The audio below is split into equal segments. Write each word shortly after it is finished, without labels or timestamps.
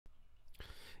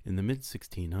In the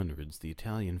mid-1600s, the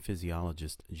Italian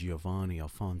physiologist Giovanni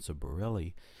Alfonso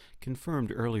Borelli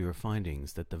confirmed earlier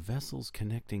findings that the vessels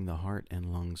connecting the heart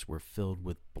and lungs were filled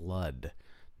with blood,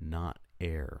 not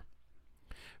air.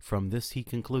 From this he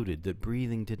concluded that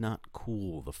breathing did not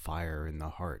cool the fire in the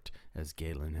heart, as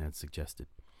Galen had suggested.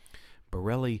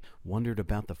 Borelli wondered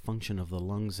about the function of the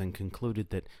lungs and concluded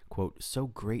that, quote, so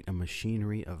great a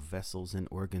machinery of vessels and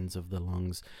organs of the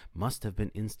lungs must have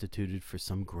been instituted for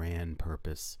some grand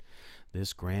purpose.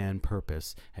 This grand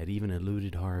purpose had even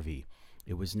eluded Harvey.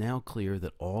 It was now clear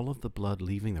that all of the blood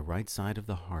leaving the right side of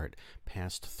the heart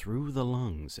passed through the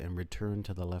lungs and returned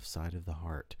to the left side of the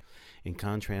heart. In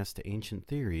contrast to ancient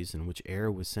theories in which air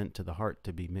was sent to the heart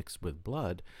to be mixed with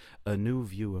blood, a new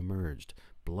view emerged.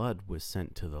 Blood was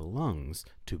sent to the lungs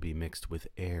to be mixed with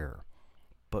air.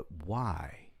 But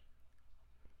why?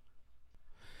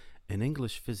 An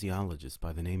English physiologist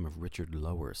by the name of Richard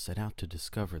Lower set out to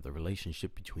discover the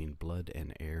relationship between blood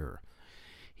and air.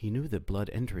 He knew that blood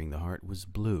entering the heart was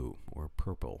blue, or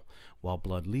purple, while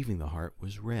blood leaving the heart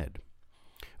was red.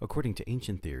 According to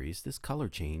ancient theories, this color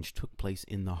change took place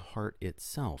in the heart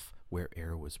itself, where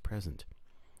air was present.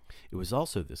 It was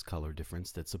also this color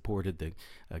difference that supported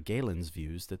Galen's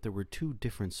views that there were two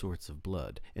different sorts of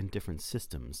blood and different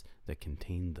systems that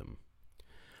contained them.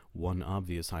 One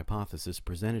obvious hypothesis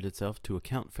presented itself to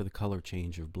account for the color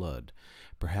change of blood.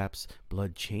 Perhaps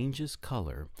blood changes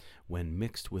color when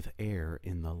mixed with air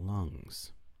in the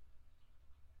lungs.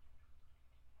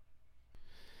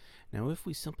 Now, if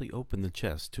we simply open the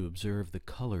chest to observe the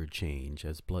color change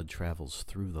as blood travels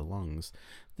through the lungs,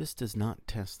 this does not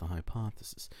test the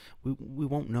hypothesis. We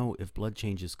won't know if blood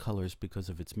changes colors because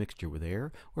of its mixture with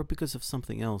air or because of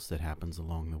something else that happens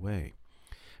along the way.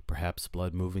 Perhaps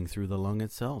blood moving through the lung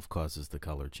itself causes the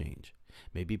color change.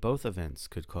 Maybe both events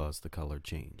could cause the color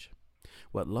change.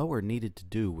 What Lower needed to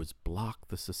do was block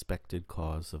the suspected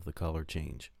cause of the color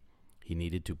change. He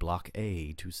needed to block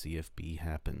A to see if B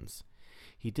happens.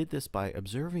 He did this by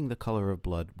observing the color of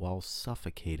blood while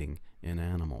suffocating an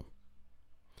animal.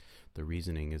 The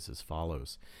reasoning is as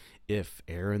follows. If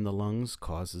air in the lungs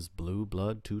causes blue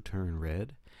blood to turn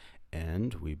red,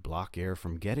 and we block air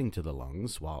from getting to the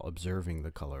lungs while observing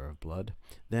the color of blood,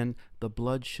 then the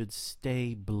blood should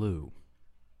stay blue.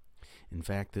 In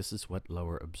fact, this is what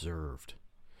Lower observed,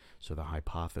 so the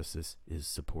hypothesis is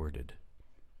supported.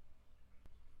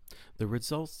 The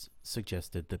results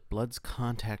suggested that blood's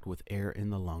contact with air in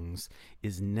the lungs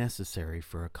is necessary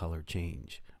for a color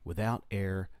change. Without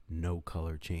air, no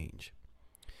color change.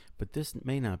 But this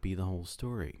may not be the whole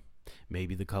story.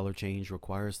 Maybe the color change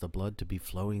requires the blood to be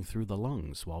flowing through the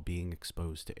lungs while being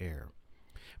exposed to air.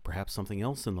 Perhaps something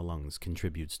else in the lungs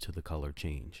contributes to the color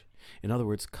change. In other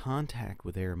words, contact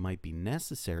with air might be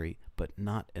necessary, but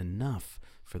not enough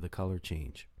for the color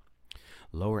change.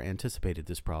 Lower anticipated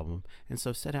this problem and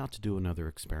so set out to do another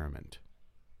experiment.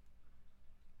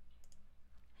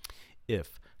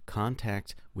 If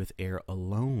contact with air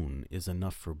alone is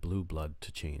enough for blue blood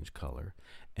to change color,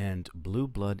 and blue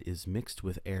blood is mixed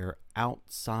with air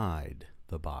outside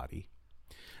the body,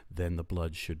 then the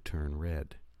blood should turn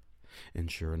red.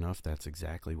 And sure enough, that's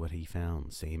exactly what he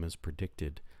found. Same as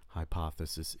predicted,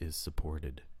 hypothesis is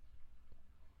supported.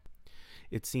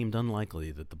 It seemed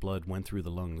unlikely that the blood went through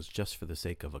the lungs just for the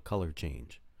sake of a color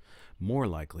change. More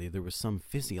likely, there was some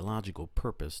physiological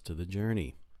purpose to the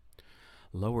journey.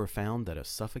 Lower found that a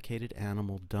suffocated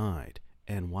animal died,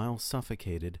 and while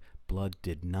suffocated, blood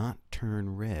did not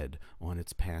turn red on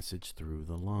its passage through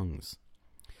the lungs.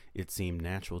 It seemed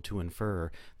natural to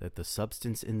infer that the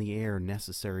substance in the air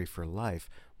necessary for life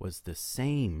was the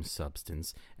same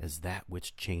substance as that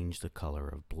which changed the color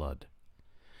of blood.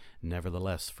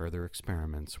 Nevertheless, further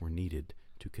experiments were needed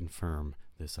to confirm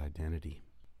this identity.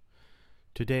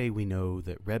 Today we know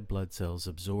that red blood cells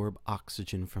absorb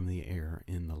oxygen from the air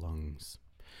in the lungs.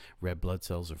 Red blood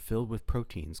cells are filled with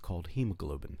proteins called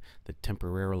hemoglobin that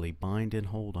temporarily bind and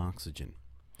hold oxygen.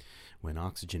 When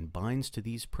oxygen binds to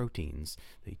these proteins,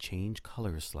 they change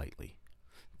color slightly.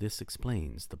 This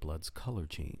explains the blood's color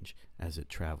change as it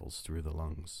travels through the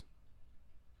lungs.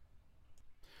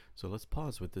 So let's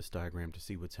pause with this diagram to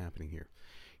see what's happening here.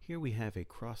 Here we have a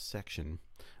cross-section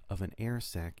of an air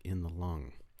sac in the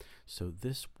lung. So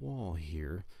this wall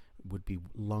here would be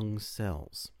lung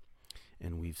cells.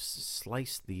 And we've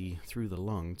sliced through the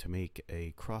lung to make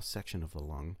a cross-section of the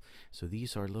lung. So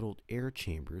these are little air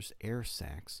chambers, air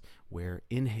sacs, where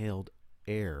inhaled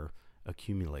air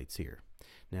accumulates here.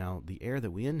 Now, the air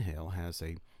that we inhale has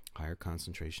a higher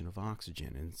concentration of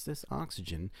oxygen, and it's this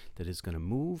oxygen that is going to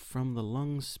move from the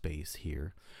lung space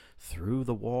here through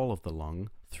the wall of the lung,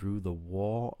 through the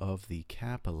wall of the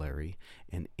capillary,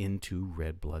 and into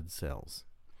red blood cells.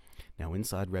 Now,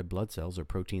 inside red blood cells are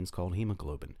proteins called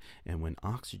hemoglobin, and when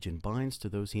oxygen binds to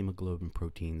those hemoglobin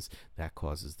proteins, that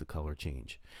causes the color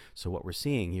change. So what we're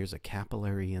seeing, here's a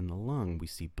capillary in the lung. We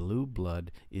see blue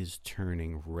blood is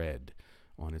turning red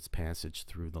on its passage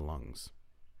through the lungs.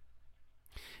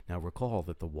 Now recall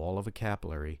that the wall of a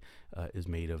capillary is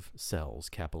made of cells,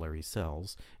 capillary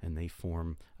cells, and they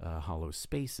form hollow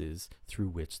spaces through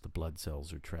which the blood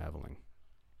cells are traveling.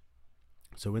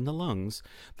 So in the lungs,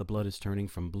 the blood is turning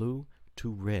from blue to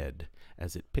red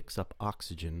as it picks up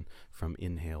oxygen from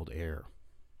inhaled air.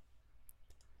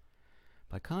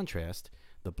 By contrast,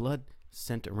 the blood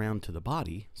sent around to the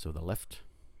body, so the left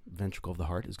ventricle of the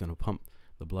heart is going to pump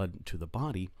the blood to the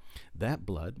body. That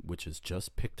blood, which has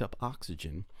just picked up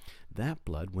oxygen, that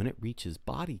blood, when it reaches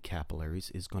body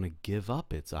capillaries, is going to give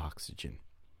up its oxygen.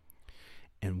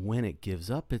 And when it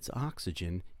gives up its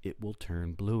oxygen, it will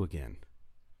turn blue again.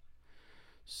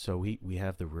 So we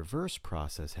have the reverse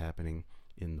process happening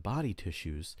in the body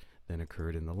tissues than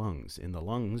occurred in the lungs. In the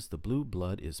lungs, the blue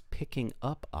blood is picking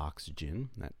up oxygen,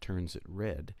 that turns it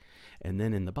red. And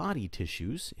then in the body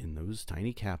tissues, in those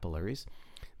tiny capillaries,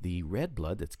 the red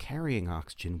blood that's carrying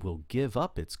oxygen will give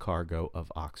up its cargo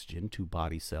of oxygen to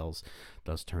body cells,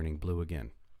 thus turning blue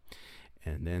again.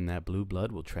 And then that blue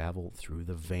blood will travel through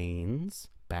the veins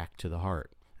back to the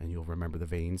heart. And you'll remember the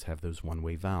veins have those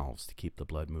one-way valves to keep the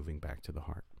blood moving back to the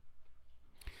heart.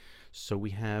 So we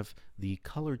have the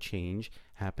color change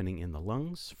happening in the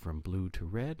lungs from blue to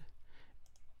red,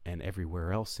 and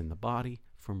everywhere else in the body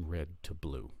from red to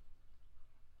blue.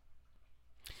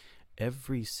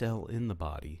 Every cell in the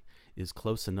body is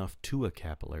close enough to a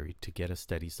capillary to get a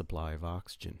steady supply of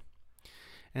oxygen.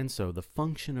 And so the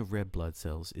function of red blood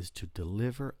cells is to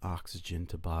deliver oxygen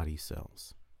to body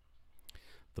cells.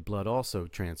 The blood also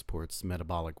transports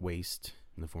metabolic waste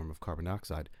in the form of carbon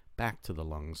dioxide back to the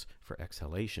lungs for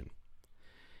exhalation.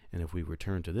 And if we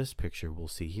return to this picture, we'll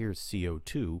see here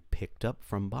CO2 picked up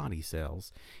from body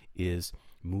cells is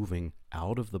moving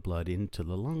out of the blood into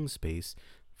the lung space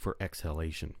for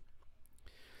exhalation.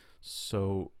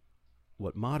 So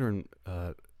what modern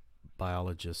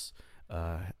biologists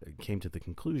came to the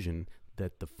conclusion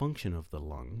that the function of the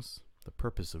lungs, the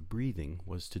purpose of breathing,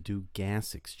 was to do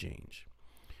gas exchange.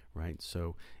 Right,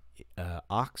 so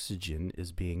oxygen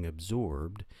is being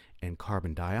absorbed and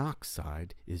carbon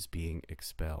dioxide is being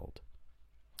expelled.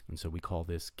 And so we call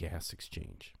this gas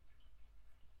exchange.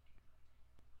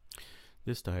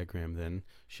 This diagram then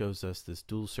shows us this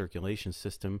dual circulation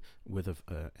system with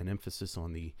an emphasis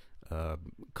on the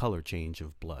color change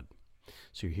of blood.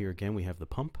 So here again we have the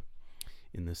pump.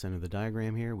 In the center of the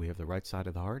diagram here, we have the right side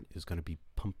of the heart is going to be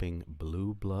pumping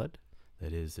blue blood.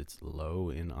 That is, it's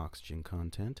low in oxygen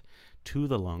content, to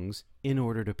the lungs in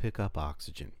order to pick up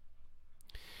oxygen.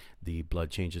 The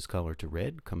blood changes color to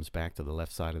red, comes back to the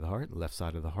left side of the heart. The left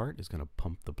side of the heart is going to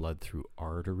pump the blood through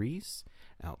arteries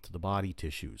out to the body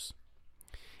tissues.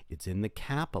 It's in the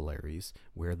capillaries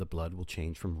where the blood will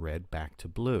change from red back to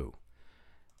blue.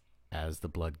 As the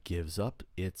blood gives up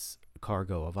its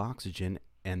cargo of oxygen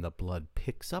and the blood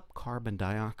picks up carbon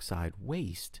dioxide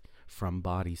waste from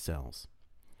body cells.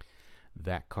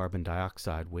 That carbon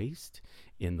dioxide waste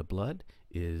in the blood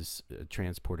is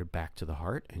transported back to the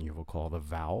heart, and you will recall the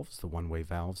valves, the one-way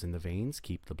valves in the veins,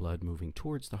 keep the blood moving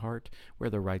towards the heart, where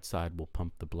the right side will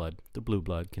pump the blood, the blue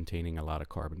blood containing a lot of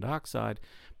carbon dioxide,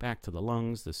 back to the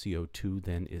lungs. The CO2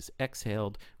 then is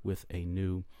exhaled with a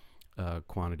new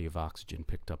quantity of oxygen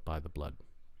picked up by the blood.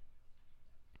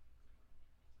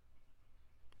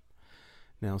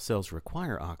 Now, cells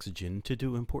require oxygen to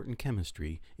do important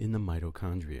chemistry in the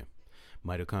mitochondria.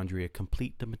 Mitochondria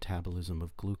complete the metabolism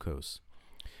of glucose.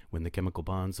 When the chemical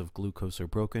bonds of glucose are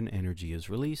broken, energy is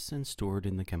released and stored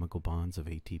in the chemical bonds of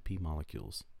ATP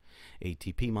molecules.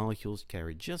 ATP molecules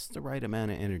carry just the right amount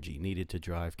of energy needed to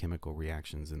drive chemical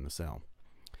reactions in the cell.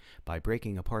 By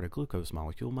breaking apart a glucose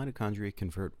molecule, mitochondria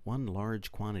convert one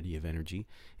large quantity of energy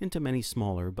into many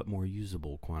smaller but more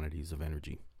usable quantities of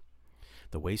energy.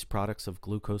 The waste products of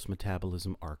glucose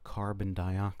metabolism are carbon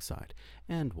dioxide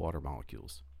and water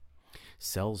molecules.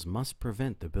 Cells must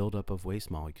prevent the buildup of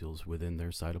waste molecules within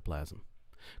their cytoplasm.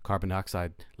 Carbon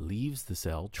dioxide leaves the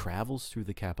cell, travels through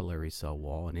the capillary cell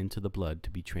wall and into the blood to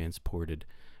be transported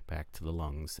back to the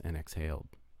lungs and exhaled.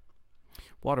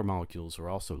 Water molecules are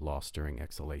also lost during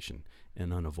exhalation,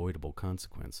 an unavoidable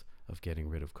consequence of getting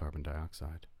rid of carbon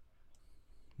dioxide.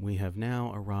 We have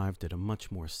now arrived at a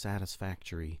much more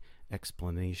satisfactory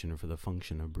explanation for the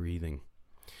function of breathing.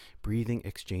 Breathing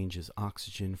exchanges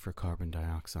oxygen for carbon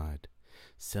dioxide.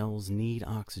 Cells need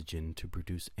oxygen to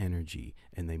produce energy,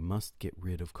 and they must get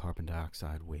rid of carbon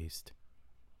dioxide waste.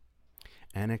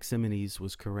 Anaximenes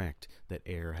was correct that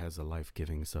air has a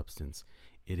life-giving substance.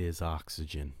 It is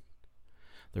oxygen.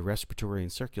 The respiratory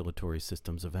and circulatory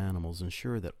systems of animals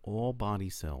ensure that all body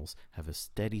cells have a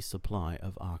steady supply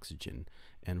of oxygen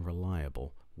and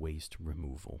reliable waste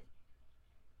removal.